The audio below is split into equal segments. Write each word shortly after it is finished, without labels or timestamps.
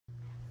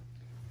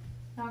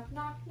Knock,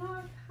 knock,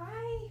 knock.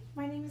 Hi,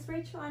 my name is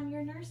Rachel. I'm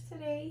your nurse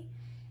today.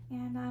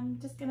 And I'm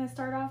just going to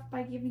start off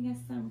by giving us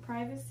some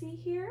privacy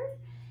here.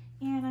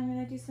 And I'm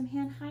going to do some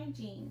hand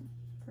hygiene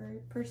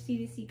per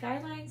CDC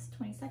guidelines,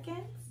 20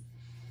 seconds.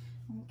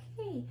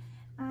 Okay.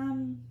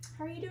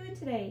 How are you doing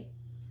today?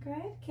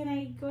 Good. Can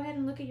I go ahead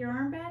and look at your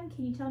armband?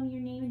 Can you tell me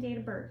your name and date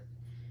of birth?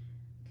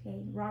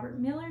 Okay, Robert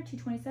Miller,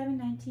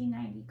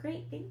 2/27/1990.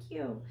 Great, thank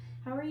you.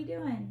 How are you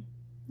doing?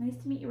 Nice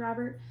to meet you,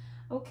 Robert.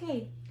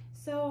 Okay,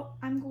 so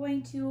I'm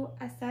going to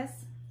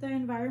assess the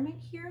environment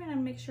here and I'll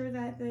make sure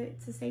that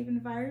it's a safe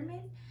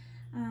environment.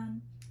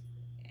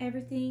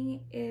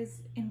 Everything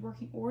is in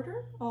working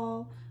order.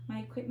 All my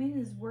equipment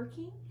is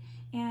working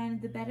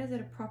and the bed is at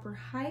a proper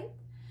height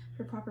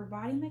for proper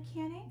body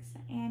mechanics,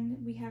 and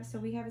we have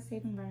a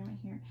safe environment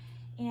here.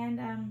 And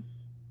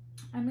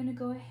I'm going to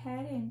go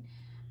ahead and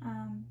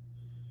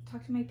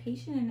talk to my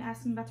patient and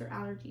ask them about their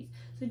allergies.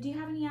 So do you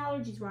have any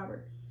allergies,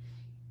 Robert?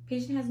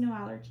 Patient has no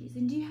allergies.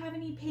 And do you have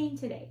any pain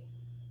today?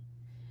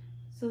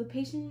 So the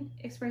patient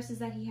expresses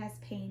that he has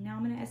pain. Now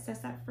I'm going to assess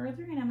that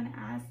further and I'm going to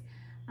ask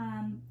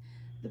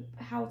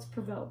how it's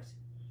provoked.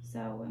 So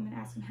I'm going to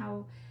ask him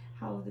how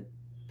the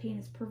pain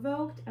is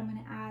provoked. I'm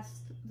going to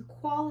ask the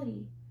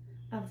quality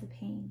of the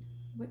pain,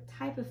 what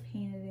type of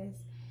pain it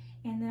is.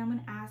 And then I'm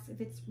going to ask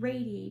if it's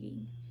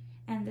radiating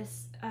and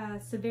this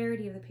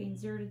severity of the pain,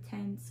 0 to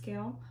 10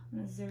 scale, on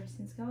a 0 to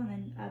 10 scale, and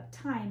then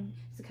time,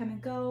 does it come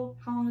and go,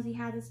 how long has he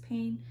had this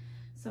pain,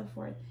 so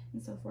forth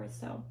and so forth.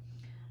 So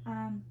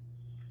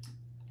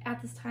at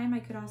this time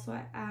I could also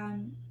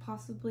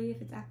possibly,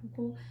 if it's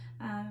applicable,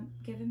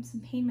 give him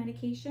some pain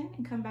medication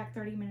and come back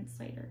 30 minutes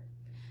later.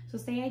 So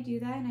say I do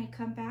that and I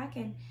come back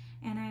and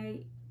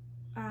I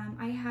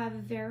have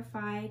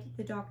verified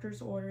the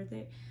doctor's order,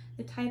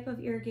 the type of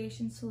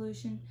irrigation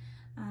solution,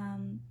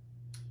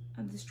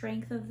 the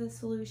strength of the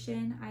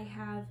solution.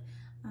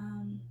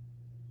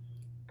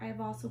 I've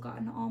also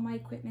gotten all my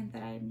equipment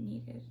that I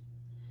needed.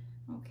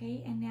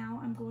 Okay, and now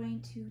I'm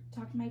going to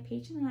talk to my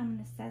patient and I'm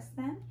going to assess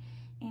them,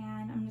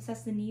 and I'm going to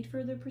assess the need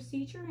for the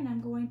procedure, and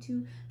I'm going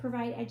to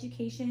provide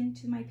education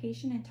to my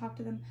patient and talk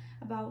to them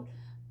about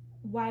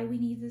why we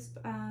need this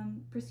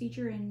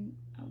procedure and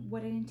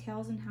what it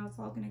entails and how it's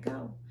all going to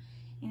go,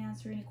 and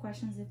answer any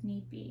questions if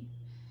need be.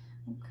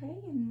 Okay,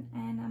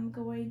 and I'm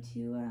going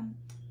to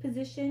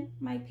position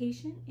my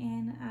patient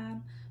in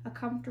a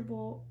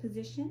comfortable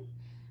position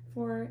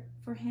for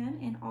him,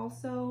 and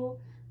also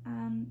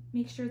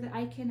make sure that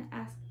I can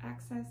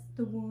access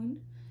the wound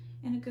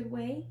in a good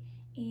way,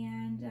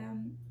 and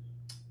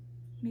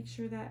make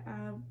sure that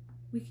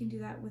we can do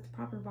that with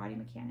proper body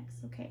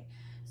mechanics. Okay,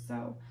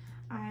 so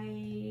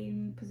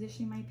I'm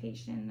positioning my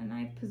patient and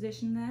I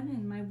position them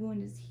and my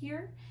wound is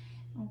here.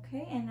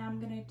 Okay, and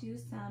I'm gonna do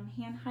some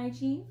hand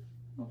hygiene.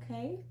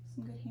 Okay,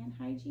 some good hand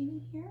hygiene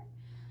in here,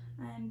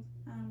 and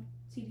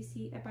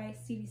by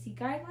CDC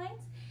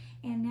guidelines.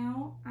 And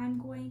now I'm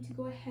going to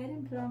go ahead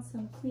and put on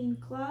some clean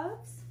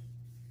gloves.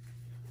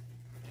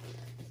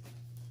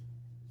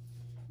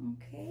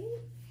 Okay,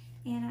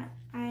 and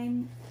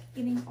I'm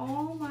getting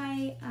all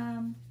my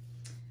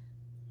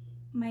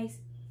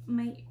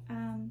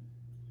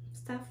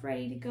stuff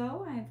ready to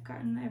go. I've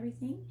gotten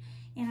everything,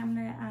 and I'm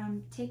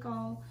gonna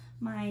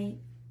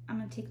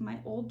take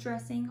my old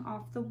dressing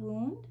off the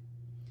wound.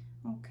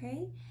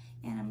 Okay,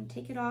 and I'm gonna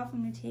take it off.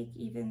 I'm gonna take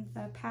even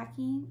the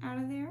packing out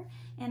of there,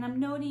 and I'm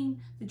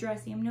noting the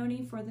dressing. I'm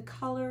noting for the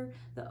color,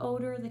 the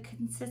odor, the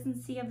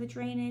consistency of the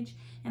drainage,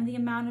 and the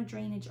amount of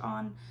drainage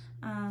on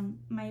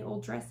my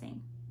old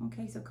dressing.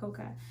 Okay, so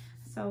coca.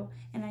 So,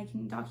 and I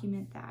can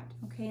document that.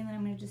 Okay, and then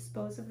I'm gonna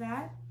dispose of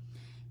that.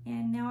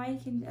 And now I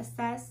can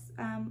assess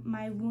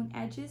my wound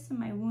edges and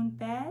my wound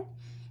bed,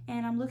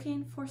 and I'm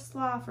looking for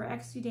slough or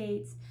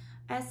exudates,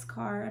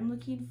 eschar. I'm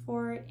looking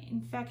for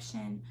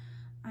infection.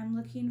 I'm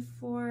looking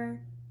for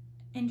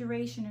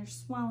induration or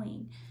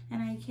swelling,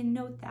 and I can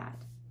note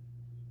that.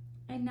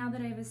 And now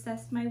that I've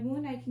assessed my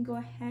wound, I can go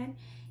ahead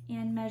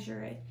and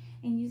measure it.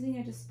 And using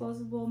a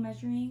disposable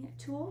measuring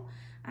tool,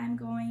 I'm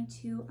going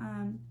to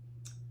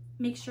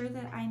make sure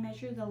that I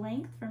measure the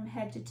length from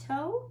head to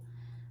toe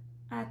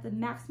at the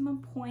maximum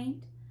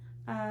point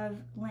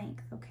of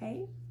length.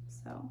 Okay,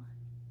 so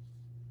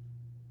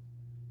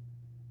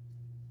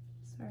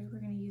sorry, we're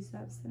going to use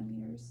that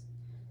centimeters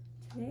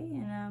today,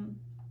 and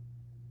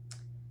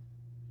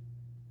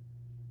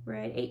we're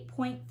at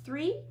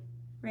 8.3.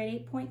 We're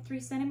at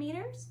 8.3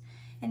 centimeters.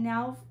 And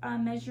now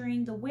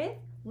measuring the width,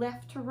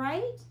 left to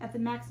right, at the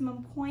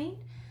maximum point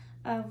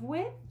of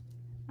width.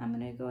 I'm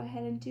going to go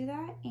ahead and do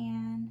that.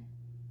 And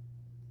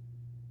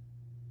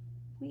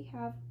we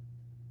have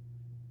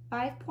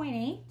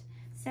 5.8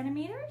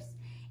 centimeters.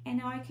 And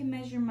now I can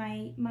measure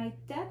my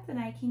depth, and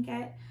I can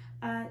get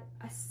a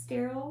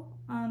sterile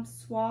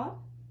swab,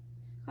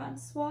 cotton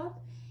swab.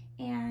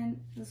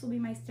 And this will be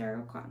my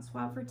sterile cotton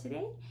swab for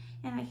today.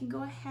 And I can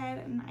go ahead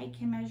and I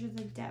can measure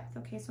the depth.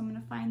 Okay, so I'm going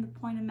to find the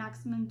point of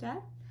maximum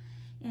depth,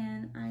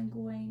 and I'm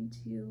going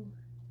to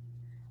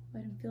go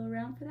ahead and feel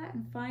around for that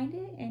and find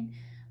it. And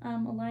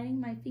aligning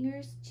my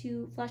fingers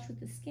to flush with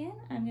the skin,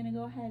 I'm going to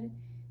go ahead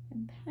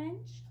and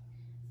pinch.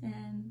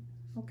 And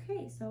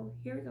okay, so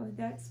here we go.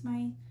 That's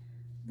the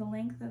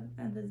length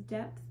of the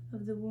depth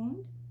of the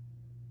wound.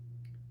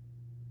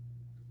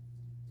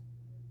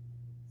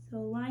 So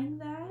line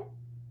that,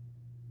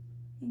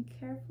 and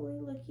carefully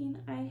looking,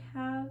 I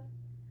have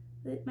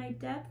my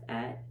depth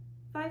at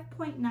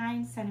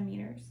 5.9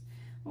 centimeters.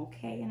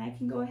 Okay, and I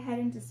can go ahead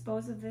and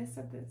dispose of this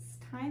at this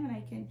time, and I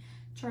can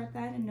chart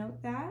that and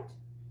note that.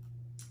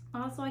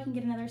 Also, I can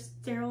get another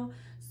sterile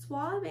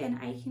swab, and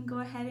I can go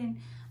ahead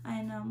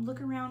and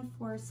look around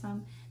for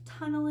some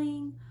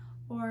tunneling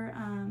or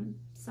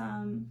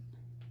some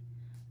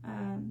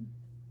I'm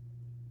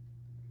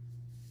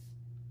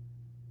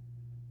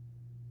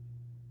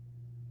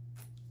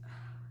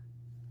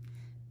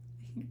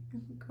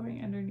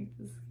going underneath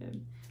the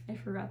skin. I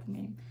forgot the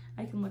name.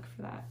 I can look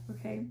for that,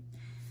 okay?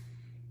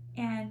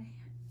 And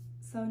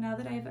so now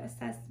that I've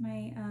assessed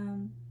my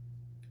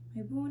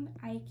my wound,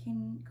 I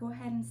can go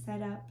ahead and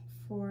set up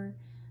for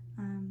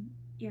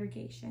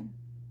irrigation,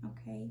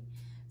 okay?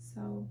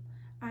 So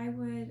I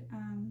would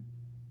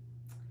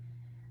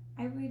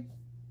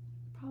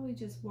probably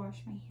just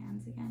wash my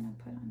hands again and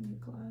put on new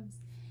gloves,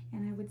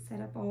 and I would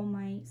set up all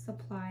my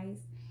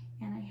supplies,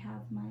 and I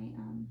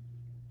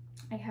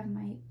have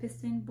my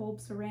piston bulb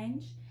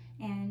syringe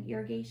and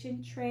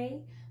irrigation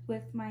tray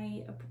with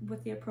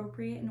the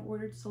appropriate and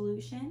ordered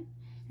solution,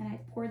 and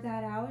I poured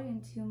that out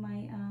into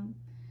my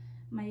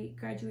my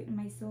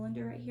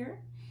cylinder right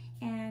here,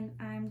 and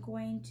I'm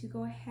going to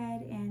go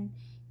ahead and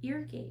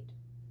irrigate,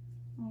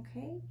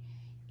 okay?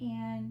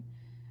 And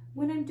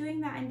when I'm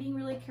doing that, I'm being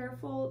really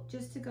careful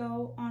just to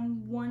go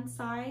on one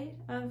side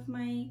of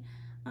my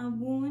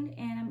wound,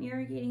 and I'm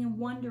irrigating in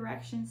one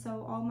direction,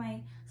 so all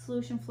my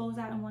solution flows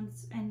out in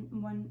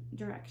one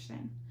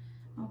direction,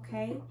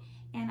 okay?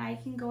 And I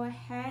can go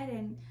ahead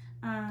and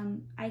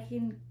I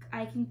can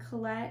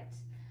collect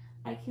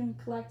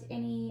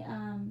any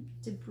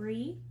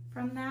debris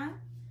from that.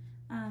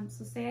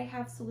 So say I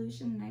have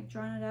solution and I've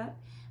drawn it up,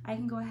 I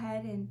can go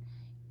ahead and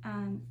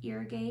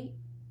irrigate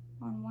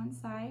on one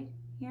side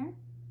here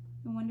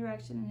in one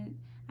direction, and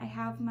I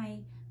have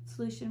my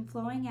solution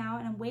flowing out,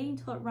 and I'm waiting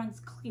until it runs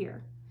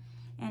clear,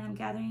 and I'm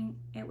gathering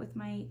it with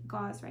my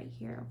gauze right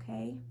here,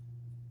 okay?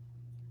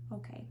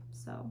 Okay,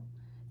 so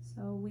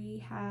we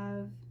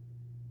have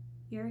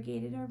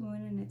irrigated our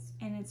wound,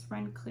 and it's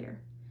run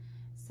clear.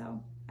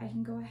 So I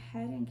can go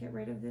ahead and get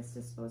rid of this,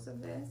 dispose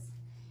of this,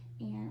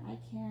 and I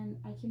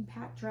can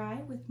pat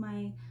dry with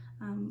my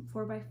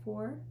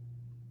 4x4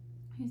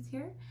 is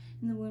here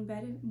in the wound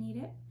bed if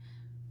needed.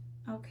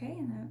 Okay,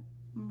 and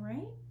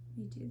right,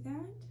 we do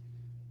that,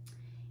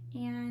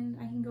 and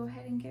I can go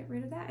ahead and get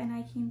rid of that, and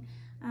I can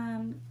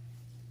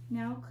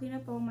now clean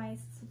up all my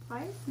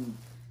supplies and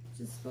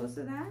dispose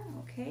of that,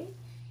 okay?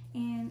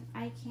 And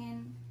I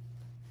can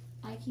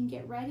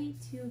get ready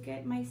to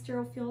get my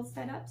sterile field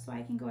set up, so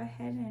I can go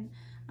ahead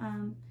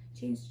and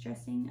change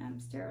dressing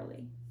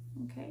sterilely,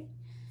 okay?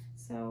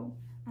 So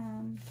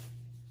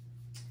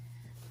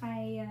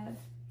I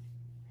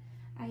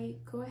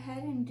go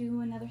ahead and do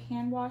another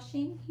hand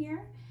washing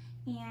here,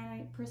 and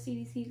I, per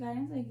CDC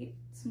guidance, I get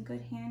some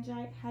good hand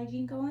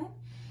hygiene going,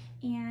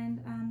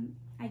 and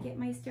I get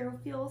my sterile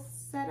field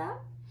set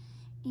up,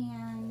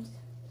 and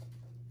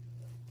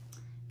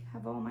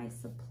have all my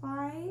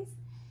supplies.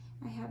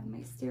 I have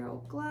my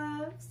sterile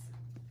gloves.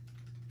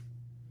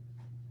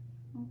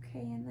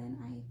 Okay, and then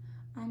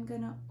I'm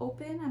gonna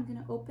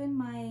open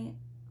my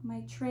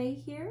tray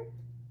here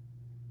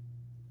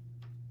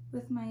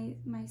with my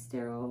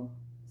sterile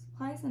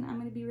supplies, and I'm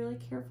gonna be really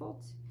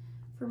careful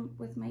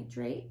with my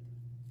drape,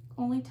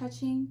 only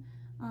touching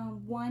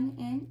 1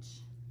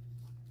 inch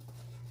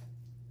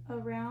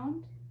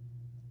around.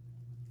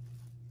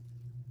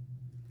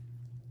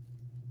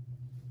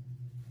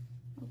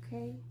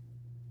 Okay,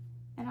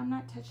 and I'm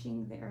not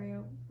touching the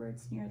area where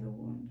it's near the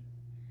wound,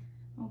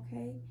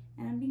 okay?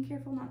 And I'm being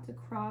careful not to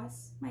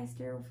cross my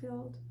sterile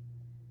field,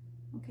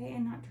 okay,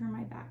 and not turn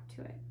my back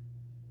to it.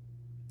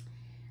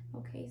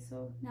 Okay,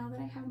 so now that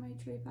I have my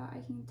drape out,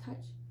 I can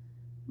touch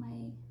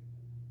my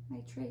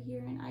tray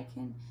here, and I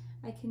can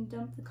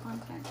dump the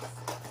contents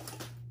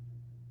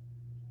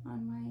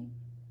on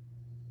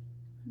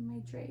my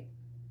drape.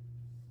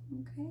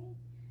 Okay,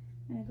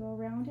 I'm gonna go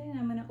around it, and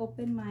I'm gonna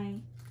open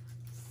my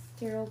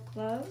sterile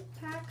glove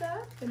pack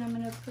up, and I'm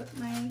gonna put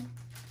my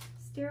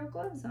sterile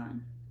gloves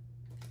on.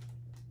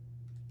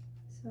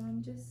 So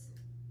I'm just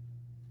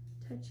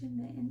touching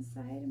the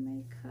inside of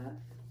my cuff.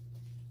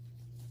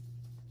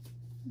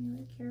 I'm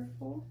really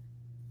careful.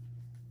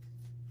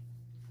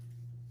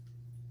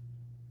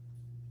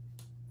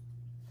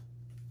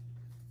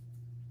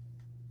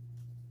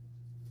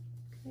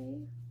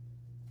 Okay.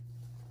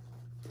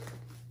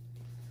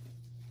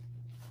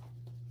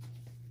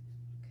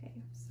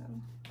 Okay, so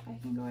I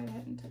can go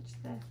ahead and touch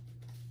the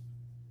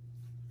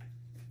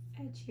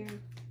edge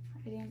here.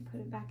 I didn't put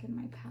it back in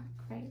my pack,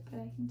 right? But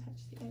I can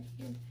touch the edge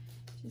here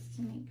just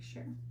to make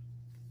sure.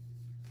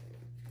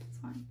 It's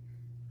fine.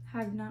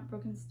 Have not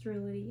broken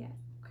sterility yet,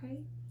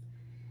 okay?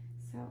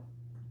 So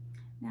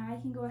Now I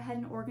can go ahead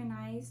and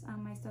organize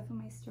my stuff in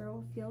my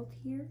sterile field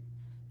here,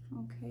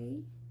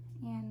 okay,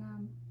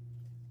 and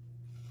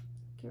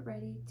get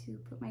ready to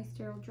put my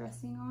sterile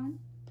dressing on.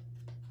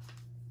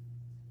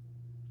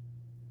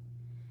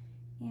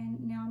 And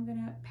now I'm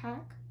gonna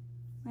pack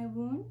my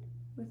wound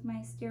with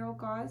my sterile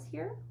gauze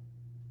here,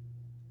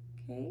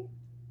 okay,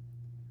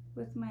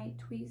 with my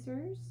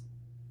tweezers,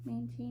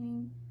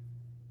 maintaining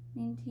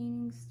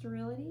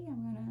sterility.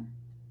 I'm gonna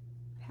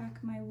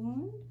pack my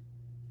wound.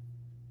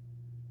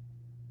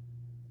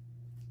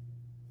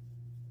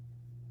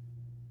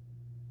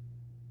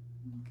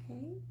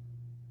 Okay,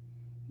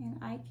 and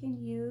I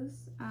can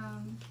use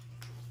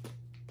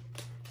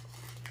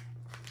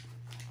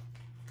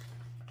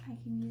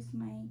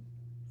my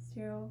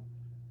sterile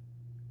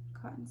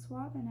cotton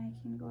swab, and I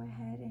can go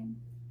ahead and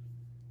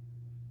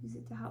use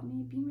it to help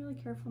me. Being really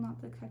careful not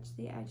to touch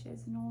the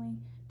edges and only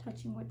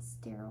touching what's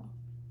sterile.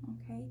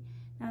 Okay,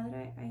 now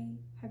that I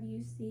have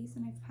used these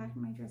and I've packed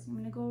my dressing, I'm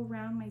going to go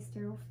around my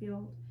sterile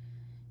field.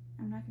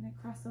 I'm not going to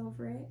cross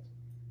over it.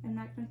 I'm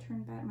not going to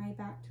turn my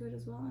back to it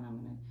as well, and I'm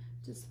going to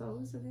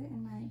dispose of it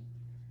in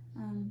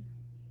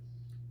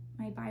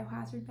my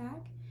biohazard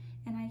bag,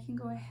 and I can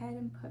go ahead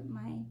and put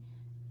my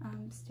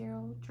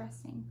sterile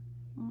dressing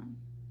on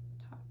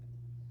top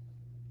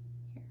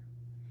here,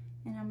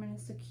 and I'm going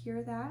to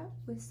secure that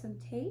with some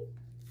tape.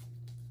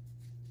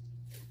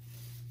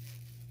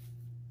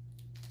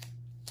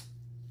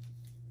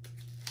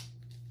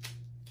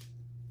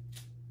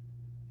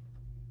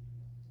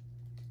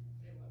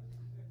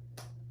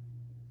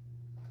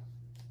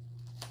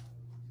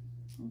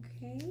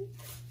 Okay.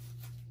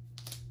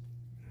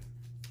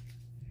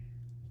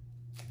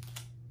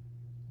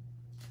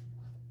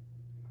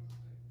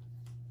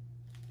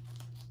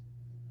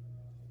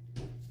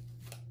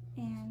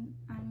 And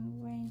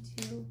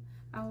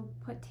I'll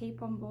put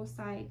tape on both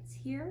sides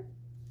here,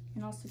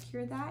 and I'll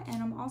secure that.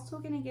 And I'm also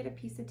gonna get a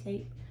piece of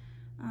tape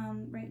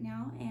right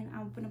now, and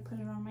I'm gonna put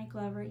it on my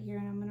glove right here,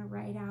 and I'm gonna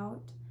write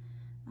out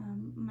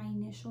my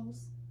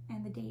initials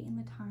and the date and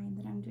the time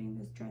that I'm doing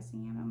this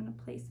dressing, and I'm gonna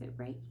place it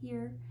right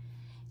here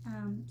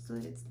so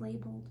that it's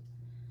labeled.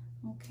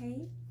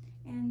 Okay,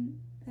 and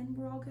then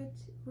we're all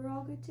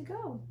good to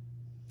go.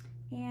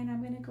 And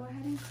I'm gonna go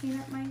ahead and clean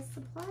up my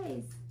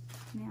supplies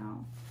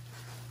now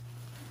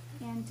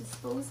and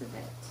dispose of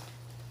it.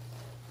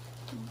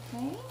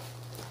 Okay,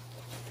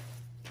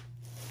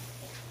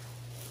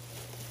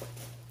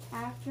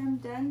 after I'm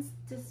done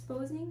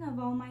disposing of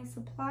all my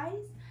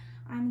supplies,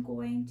 I'm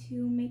going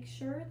to make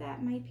sure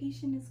that my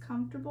patient is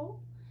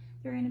comfortable.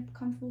 They're in a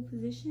comfortable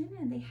position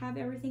and they have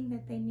everything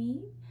that they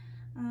need.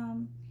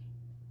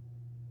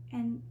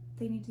 And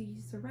they need to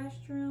use the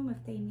restroom,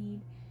 if they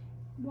need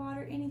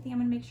water, anything, I'm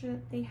gonna make sure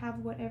that they have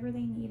whatever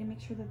they need, and make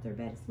sure that their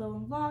bed is low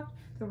and locked,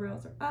 the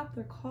rails are up,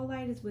 their call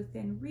light is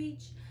within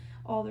reach,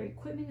 all their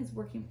equipment is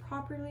working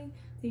properly,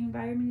 the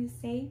environment is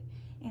safe.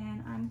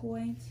 And I'm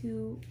going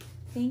to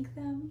thank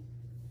them,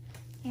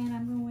 and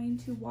I'm going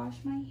to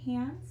wash my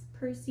hands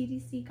per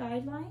CDC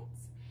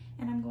guidelines,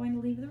 and I'm going to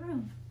leave the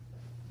room.